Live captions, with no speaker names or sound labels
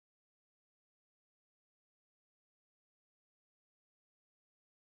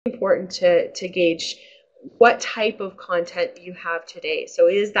important to gauge what type of content you have today. So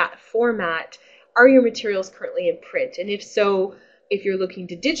is that format, are your materials currently in print? And if so, if you're looking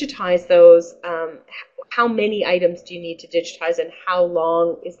to digitize those, how many items do you need to digitize and how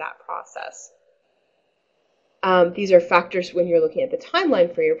long is that process? These are factors when you're looking at the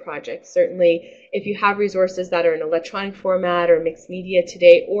timeline for your project. Certainly, if you have resources that are in electronic format or mixed media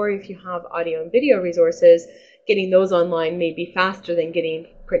today, or if you have audio and video resources, getting those online may be faster than getting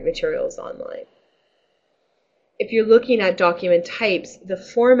print materials online. If you're looking at document types, the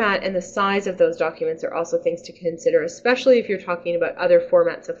format and the size of those documents are also things to consider, especially if you're talking about other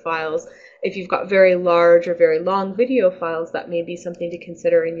formats of files. If you've got very large or very long video files, that may be something to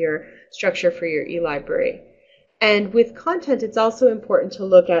consider in your structure for your eLibrary. And with content, it's also important to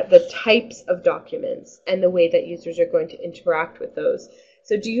look at the types of documents and the way that users are going to interact with those.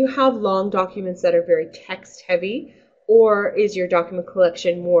 So do you have long documents that are very text heavy, or is your document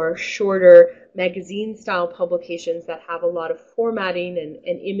collection more shorter magazine style publications that have a lot of formatting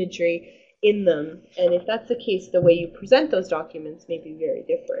and imagery in them? And if that's the case, the way you present those documents may be very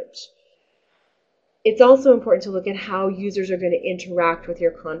different. It's also important to look at how users are going to interact with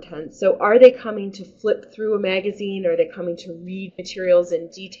your content. So are they coming to flip through a magazine? Are they coming to read materials in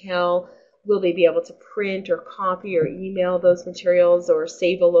detail? Will they be able to print or copy or email those materials or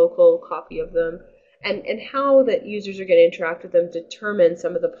save a local copy of them? And how that users are going to interact with them determine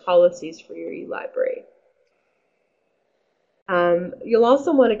some of the policies for your eLibrary. You'll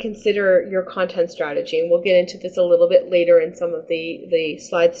also want to consider your content strategy, and we'll get into this a little bit later in some of the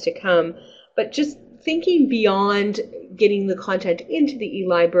slides to come. But just thinking beyond getting the content into the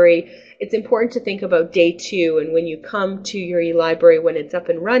eLibrary, it's important to think about day 2 and when you come to your eLibrary when it's up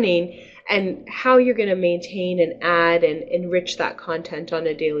and running, and how you're going to maintain and add and enrich that content on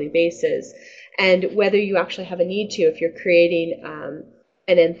a daily basis, and whether you actually have a need to. If you're creating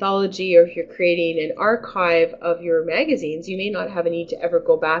an anthology or if you're creating an archive of your magazines, you may not have a need to ever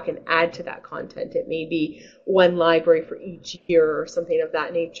go back and add to that content. It may be one library for each year or something of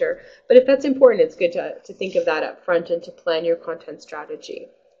that nature. But if that's important, it's good to think of that up front and to plan your content strategy.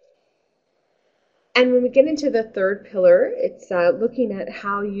 And when we get into the third pillar, it's looking at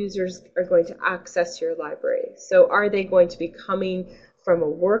how users are going to access your library. So are they going to be coming from a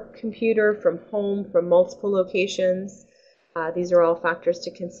work computer, from home, from multiple locations? These are all factors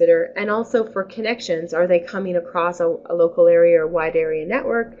to consider. And also for connections, are they coming across a local area or wide area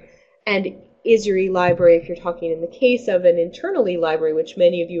network? And is your eLibrary, if you're talking in the case of an internal eLibrary, which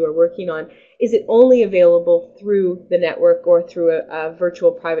many of you are working on, is it only available through the network or through a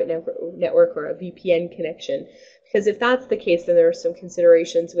virtual private network or a VPN connection? Because if that's the case, then there are some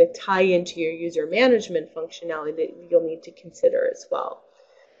considerations with tie-in to your user management functionality that you'll need to consider as well.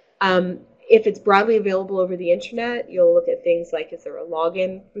 If it's broadly available over the internet, you'll look at things like, is there a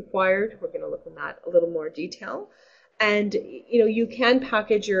login required? We're going to look at that a little more detail. And you can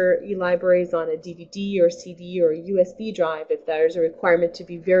package your eLibraries on a DVD or CD or a USB drive if there's a requirement to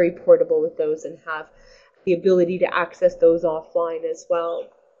be very portable with those and have the ability to access those offline as well.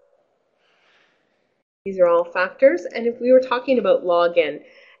 These are all factors. And if we were talking about login,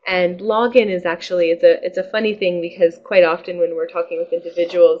 and login is actually, it's a funny thing, because quite often when we're talking with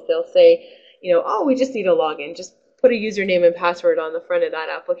individuals, they'll say, oh, we just need a login. Just put a username and password on the front of that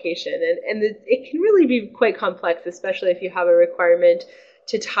application. And it can really be quite complex, especially if you have a requirement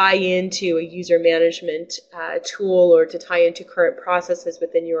to tie into a user management tool or to tie into current processes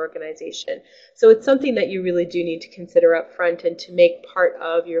within your organization. So it's something that you really do need to consider up front and to make part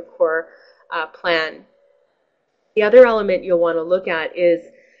of your core plan. The other element you'll want to look at is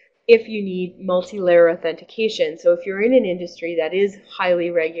if you need multi-layer authentication. So if you're in an industry that is highly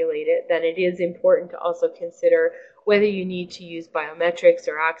regulated, then it is important to also consider whether you need to use biometrics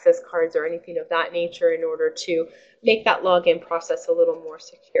or access cards or anything of that nature in order to make that login process a little more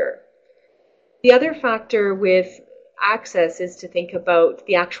secure. The other factor with access is to think about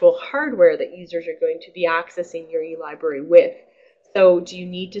the actual hardware that users are going to be accessing your eLibrary with. So do you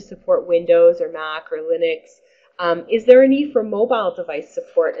need to support Windows or Mac or Linux? Is there a need for mobile device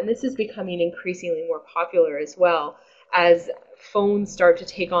support? And this is becoming increasingly more popular as well, as phones start to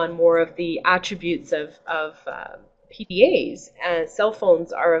take on more of the attributes of PDAs. Cell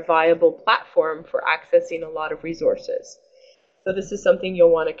phones are a viable platform for accessing a lot of resources. So this is something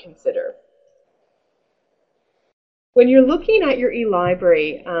you'll want to consider. When you're looking at your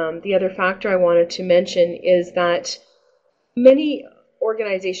eLibrary, the other factor I wanted to mention is that many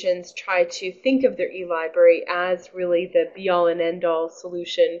organizations try to think of their eLibrary as really the be-all and end-all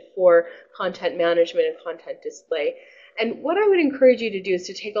solution for content management and content display. And what I would encourage you to do is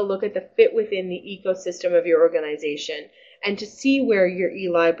to take a look at the fit within the ecosystem of your organization and to see where your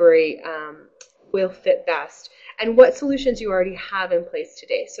eLibrary will fit best and what solutions you already have in place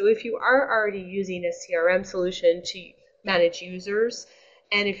today. So if you are already using a CRM solution to manage users,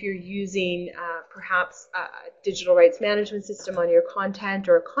 and if you're using perhaps a digital rights management system on your content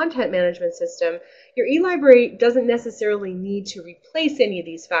or a content management system, your eLibrary doesn't necessarily need to replace any of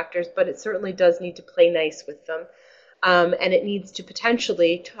these factors, but it certainly does need to play nice with them. And it needs to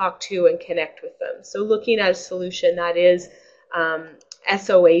potentially talk to and connect with them. So looking at a solution that is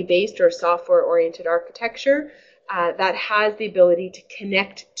SOA-based or software-oriented architecture that has the ability to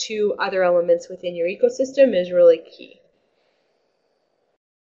connect to other elements within your ecosystem is really key.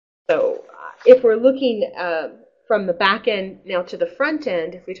 So if we're looking from the back end now to the front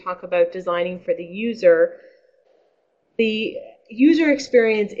end, if we talk about designing for the user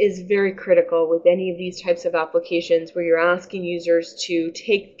experience is very critical with any of these types of applications where you're asking users to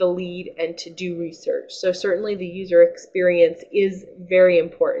take the lead and to do research. So certainly the user experience is very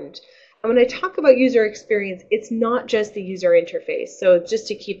important. And when I talk about user experience, it's not just the user interface. So just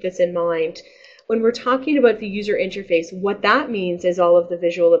to keep this in mind, when we're talking about the user interface, what that means is all of the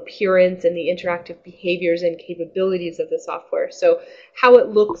visual appearance and the interactive behaviors and capabilities of the software. So how it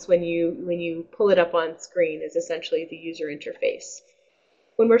looks when you pull it up on screen is essentially the user interface.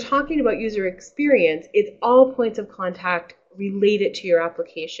 When we're talking about user experience, it's all points of contact related to your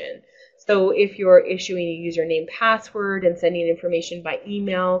application. So if you're issuing a username password and sending information by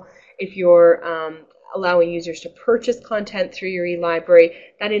email, if you're allowing users to purchase content through your eLibrary,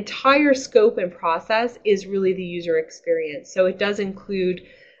 that entire scope and process is really the user experience. So it does include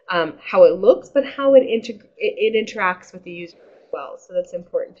how it looks, but how it interacts with the user as well. So that's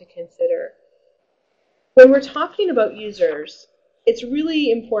important to consider. When we're talking about users, it's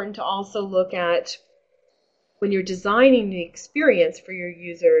really important to also look at, when you're designing the experience for your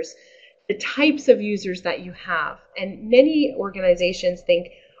users, the types of users that you have. And many organizations think,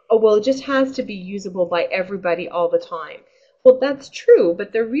 oh, well, it just has to be usable by everybody all the time. Well, that's true,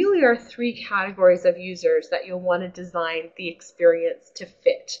 but there really are three categories of users that you'll want to design the experience to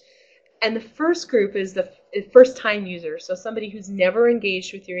fit. And the first group is the first-time user, so somebody who's never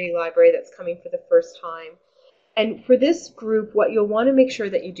engaged with your eLibrary that's coming for the first time. And for this group, what you'll want to make sure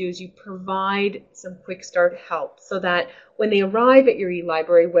that you do is you provide some quick start help so that when they arrive at your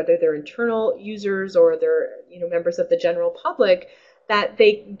eLibrary, whether they're internal users or they're members of the general public, that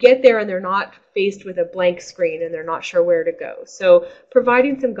they get there and they're not faced with a blank screen and they're not sure where to go. So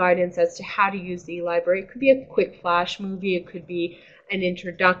providing some guidance as to how to use the eLibrary. It could be a quick flash movie. It could be an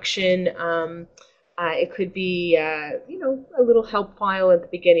introduction. It could be, a little help file at the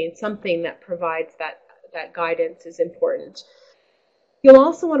beginning. Something that provides that guidance is important. You'll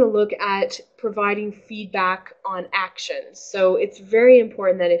also want to look at providing feedback on actions. So it's very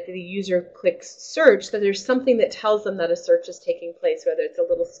important that if the user clicks search, that there's something that tells them that a search is taking place, whether it's a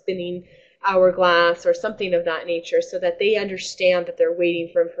little spinning hourglass or something of that nature, so that they understand that they're waiting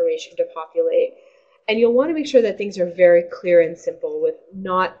for information to populate. And you'll want to make sure that things are very clear and simple, with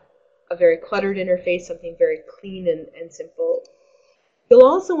not a very cluttered interface, something very clean and simple. You'll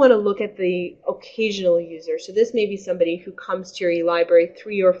also want to look at the occasional user. So this may be somebody who comes to your eLibrary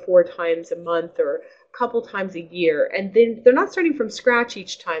 3 or 4 times a month or a couple times a year. And then they're not starting from scratch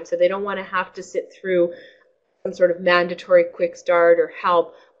each time, so they don't want to have to sit through some sort of mandatory quick start or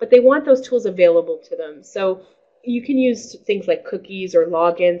help, but they want those tools available to them. So you can use things like cookies or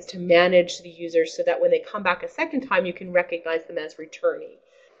logins to manage the users so that when they come back a second time, you can recognize them as returning.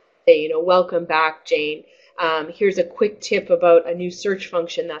 Say, welcome back, Jane. Here's a quick tip about a new search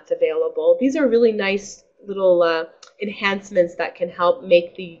function that's available. These are really nice little enhancements that can help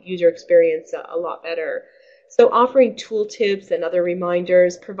make the user experience a lot better. So offering tooltips and other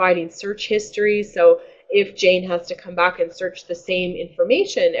reminders, providing search history. So if Jane has to come back and search the same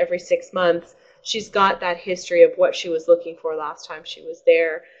information every 6 months, she's got that history of what she was looking for last time she was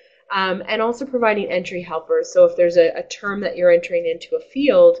there. And also providing entry helpers. So if there's a term that you're entering into a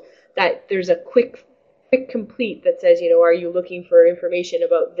field, that there's a quick complete that says, are you looking for information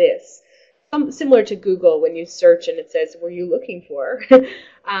about this? Similar to Google when you search and it says, were you looking for?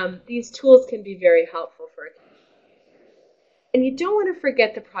 These tools can be very helpful for it. And you don't want to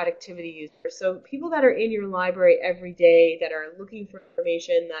forget the productivity users. So people that are in your library every day that are looking for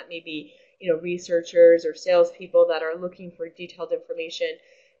information, that may be researchers or salespeople that are looking for detailed information,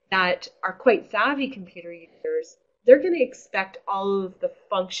 that are quite savvy computer users, they're going to expect all of the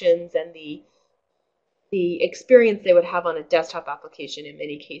functions and the experience they would have on a desktop application in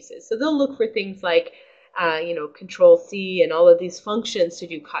many cases. So they'll look for things like, Control-C and all of these functions to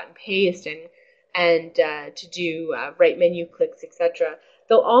do cut and paste and and to do right menu clicks, etc.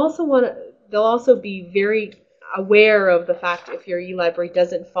 They'll also be very aware of the fact if your eLibrary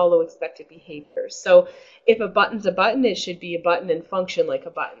doesn't follow expected behaviors. So if a button's a button, it should be a button and function like a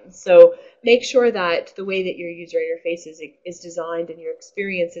button. So make sure that the way that your user interface is designed and your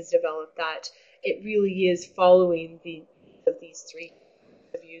experience is developed, that it really is following these three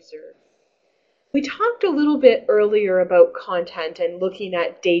of user. We talked a little bit earlier about content and looking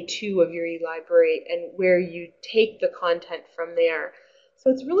at day 2 of your eLibrary and where you take the content from there. So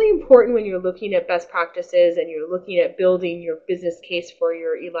it's really important when you're looking at best practices and you're looking at building your business case for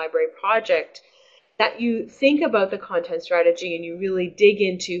your eLibrary project that you think about the content strategy and you really dig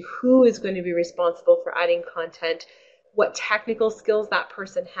into who is going to be responsible for adding content, what technical skills that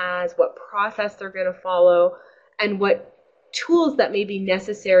person has, what process they're going to follow, and what tools that may be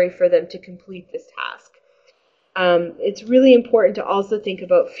necessary for them to complete this task. It's really important to also think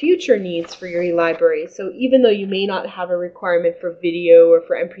about future needs for your eLibrary. So even though you may not have a requirement for video or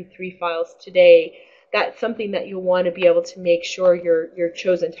for MP3 files today, that's something that you'll want to be able to make sure your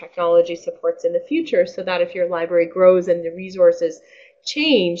chosen technology supports in the future, so that if your library grows and the resources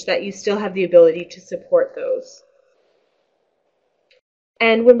change, that you still have the ability to support those.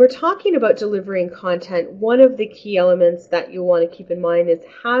 And when we're talking about delivering content, one of the key elements that you'll want to keep in mind is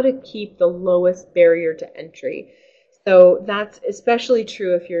how to keep the lowest barrier to entry. So that's especially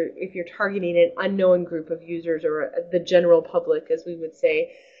true if you're targeting an unknown group of users, or the general public, as we would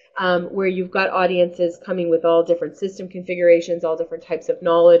say, where you've got audiences coming with all different system configurations, all different types of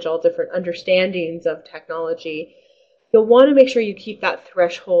knowledge, all different understandings of technology. You'll want to make sure you keep that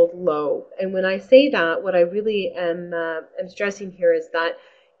threshold low. And when I say that, what I really am stressing here is that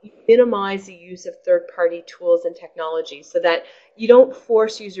you minimize the use of third-party tools and technology, so that you don't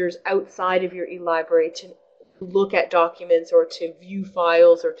force users outside of your eLibrary to look at documents or to view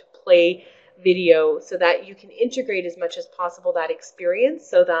files or to play video, so that you can integrate as much as possible that experience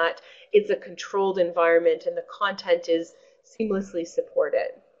so that it's a controlled environment and the content is seamlessly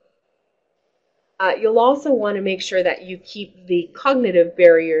supported. You'll also want to make sure that you keep the cognitive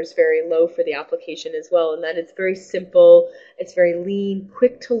barriers very low for the application as well, and that it's very simple, it's very lean,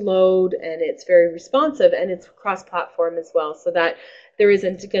 quick to load, and it's very responsive, and it's cross-platform as well, so that there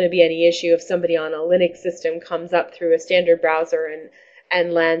isn't going to be any issue if somebody on a Linux system comes up through a standard browser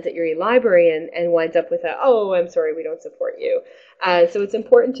and lands at your eLibrary and winds up with oh, I'm sorry, we don't support you. So it's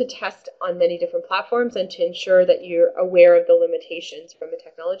important to test on many different platforms and to ensure that you're aware of the limitations from a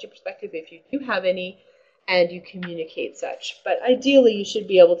technology perspective, if you do have any, and you communicate such. But ideally, you should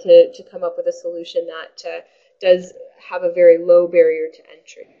be able to come up with a solution that does have a very low barrier to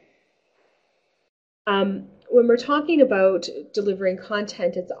entry. When we're talking about delivering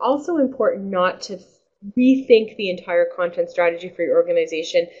content, it's also important not to rethink the entire content strategy for your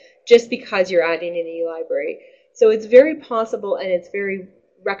organization just because you're adding an eLibrary. So it's very possible, and it's very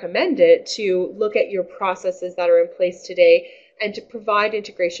recommended, to look at your processes that are in place today and to provide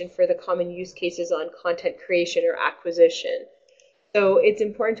integration for the common use cases on content creation or acquisition. So it's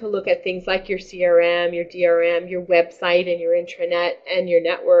important to look at things like your CRM, your DRM, your website and your intranet and your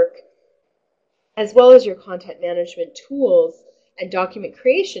network, as well as your content management tools and document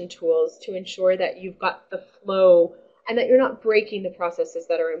creation tools, to ensure that you've got the flow and that you're not breaking the processes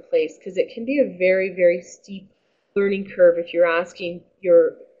that are in place, because it can be a very, very steep learning curve if you're asking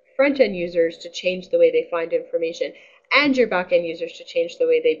your front-end users to change the way they find information and your back-end users to change the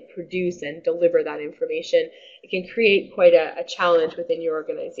way they produce and deliver that information. It can create quite a challenge within your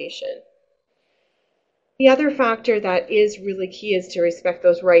organization. The other factor that is really key is to respect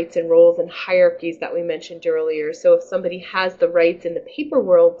those rights and roles and hierarchies that we mentioned earlier. So if somebody has the rights in the paper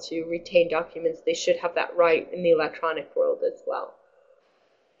world to retain documents, they should have that right in the electronic world as well.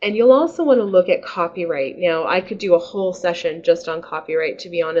 And you'll also want to look at copyright. Now, I could do a whole session just on copyright, to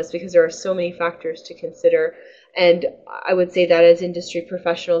be honest, because there are so many factors to consider. And I would say that as industry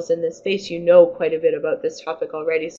professionals in this space, you know quite a bit about this topic already.